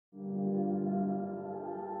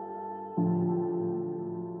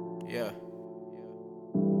Yeah.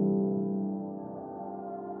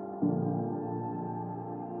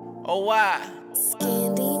 Oh, why?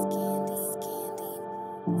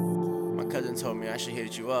 My cousin told me I should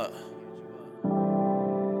hit you up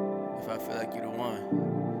if I feel like you the one.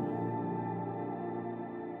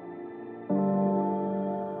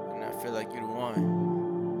 And I feel like you the one.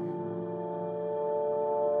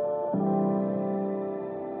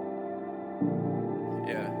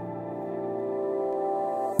 Yeah.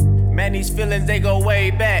 Man, these feelings, they go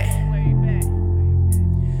way back.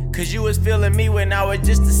 Cause you was feeling me when I was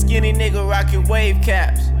just a skinny nigga rocking wave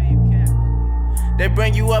caps. They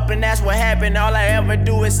bring you up and that's what happened. All I ever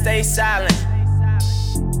do is stay silent.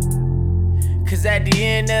 Cause at the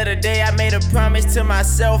end of the day, I made a promise to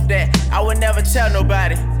myself that I would never tell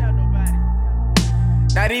nobody.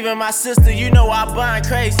 Not even my sister, you know I bond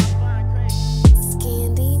crazy.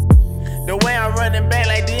 The way I'm running back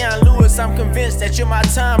like Deion Lewis, I'm convinced that you're my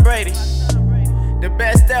Tom Brady. The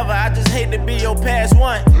best ever, I just hate to be your past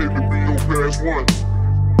one.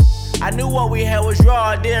 I knew what we had was raw,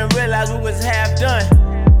 I didn't realize we was half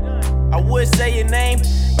done. I would say your name,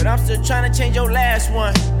 but I'm still trying to change your last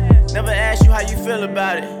one. Never asked you how you feel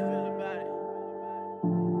about it.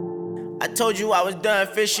 I told you I was done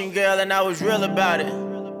fishing, girl, and I was real about it.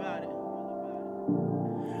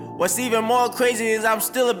 What's even more crazy is I'm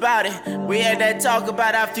still about it. We had that talk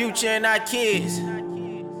about our future and our kids.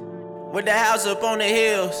 With the house up on the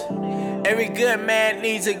hills. Every good man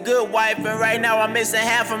needs a good wife, and right now I'm missing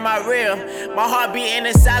half of my rib. My heart beating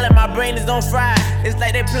is silent, my brain is on fry. It's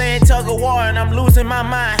like they playing tug of war and I'm losing my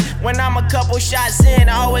mind. When I'm a couple shots in,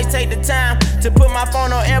 I always take the time to put my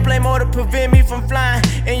phone on airplane mode to prevent me from flying.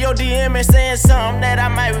 And your DM is saying something that I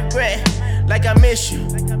might regret, like I miss you.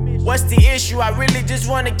 What's the issue? I really just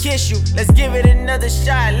wanna kiss you. Let's give it another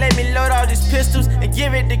shot. Let me load all these pistols and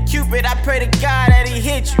give it to Cupid. I pray to God that he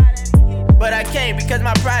hit you, but I can't because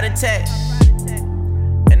my pride attacked,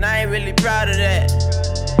 and I ain't really proud of that.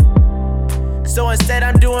 So instead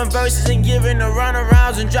I'm doing verses and giving the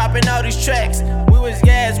runarounds and dropping all these tracks. We was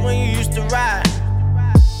gas when you used to ride.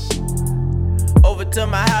 Over to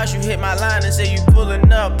my house, you hit my line and say you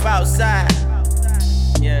pulling up outside.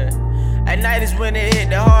 Yeah. At night is when it hit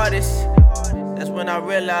the hardest. That's when I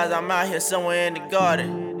realized I'm out here somewhere in the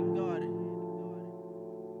garden.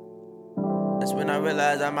 That's when I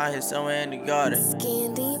realized I'm out here somewhere in the garden.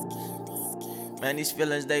 Man, these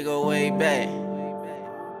feelings, they go way back.